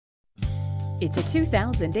It's a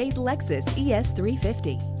 2008 Lexus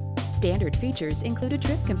ES350. Standard features include a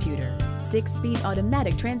trip computer, 6-speed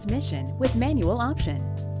automatic transmission with manual option,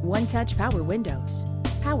 one-touch power windows,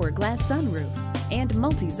 power glass sunroof, and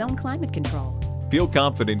multi-zone climate control. Feel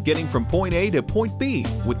confident getting from point A to point B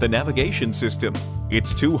with the navigation system.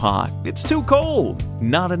 It's too hot, it's too cold.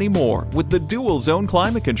 Not anymore with the dual zone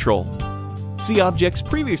climate control. See objects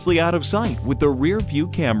previously out of sight with the rear view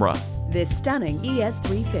camera. This stunning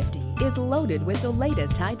ES350 is loaded with the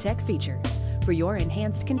latest high-tech features for your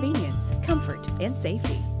enhanced convenience, comfort, and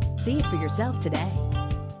safety. See it for yourself today.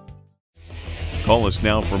 Call us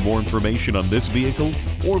now for more information on this vehicle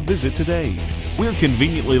or visit today. We're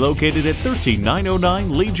conveniently located at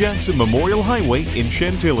 13909 Lee Jackson Memorial Highway in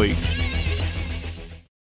Chantilly.